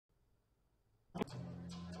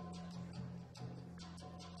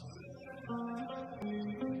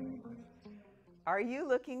Are you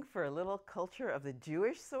looking for a little culture of the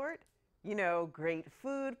Jewish sort? You know, great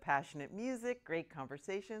food, passionate music, great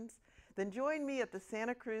conversations? Then join me at the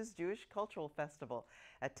Santa Cruz Jewish Cultural Festival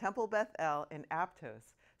at Temple Beth El in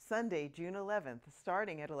Aptos, Sunday, June 11th,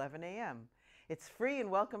 starting at 11 a.m. It's free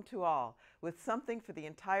and welcome to all, with something for the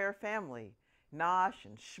entire family. Nosh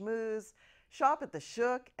and schmooze, shop at the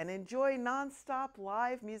Shuk, and enjoy non-stop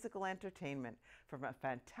live musical entertainment from a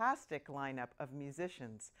fantastic lineup of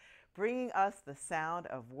musicians, bringing us the sound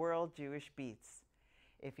of world Jewish beats.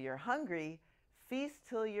 If you're hungry, feast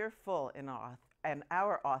till you're full in our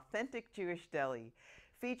authentic Jewish deli,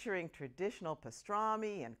 featuring traditional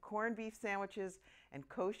pastrami and corned beef sandwiches and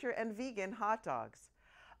kosher and vegan hot dogs.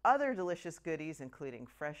 Other delicious goodies including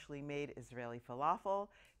freshly made Israeli falafel,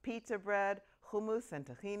 pizza bread, hummus and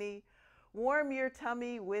tahini. Warm your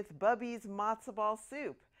tummy with Bubby's matzo ball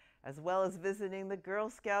soup, as well as visiting the Girl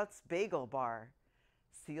Scouts Bagel Bar.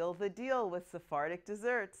 Seal the deal with Sephardic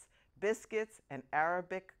desserts, biscuits, and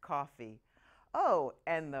Arabic coffee. Oh,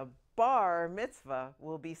 and the bar mitzvah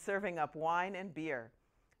will be serving up wine and beer.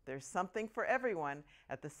 There's something for everyone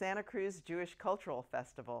at the Santa Cruz Jewish Cultural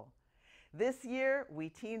Festival. This year, we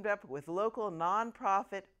teamed up with local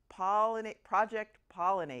nonprofit Project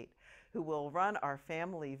Pollinate, who will run our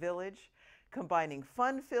family village, combining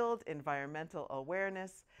fun-filled environmental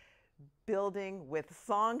awareness, building with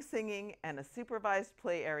song singing and a supervised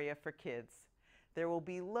play area for kids. There will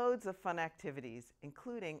be loads of fun activities,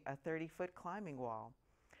 including a 30-foot climbing wall.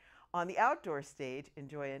 On the outdoor stage,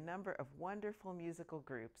 enjoy a number of wonderful musical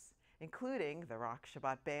groups, including the Rock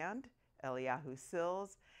Shabbat Band, Eliyahu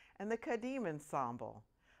Sills, and the Kadim Ensemble,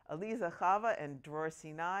 Aliza Chava and Dror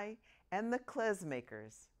Sinai, and the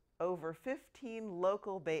Klezmakers. Over 15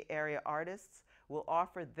 local Bay Area artists will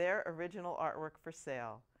offer their original artwork for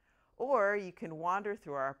sale. Or you can wander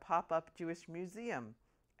through our pop-up Jewish museum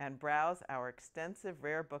and browse our extensive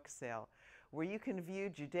rare book sale, where you can view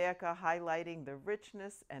Judaica highlighting the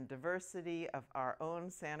richness and diversity of our own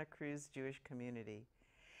Santa Cruz Jewish community.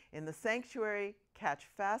 In the sanctuary, catch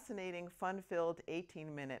fascinating, fun-filled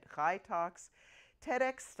 18-minute Chai Talks,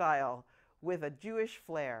 TEDx style, with a Jewish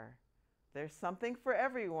flair. There's something for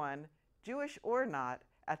everyone, Jewish or not,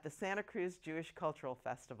 at the Santa Cruz Jewish Cultural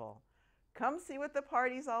Festival. Come see what the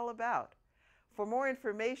party's all about. For more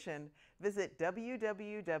information, visit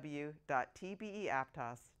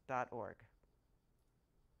www.tbeaptos.org.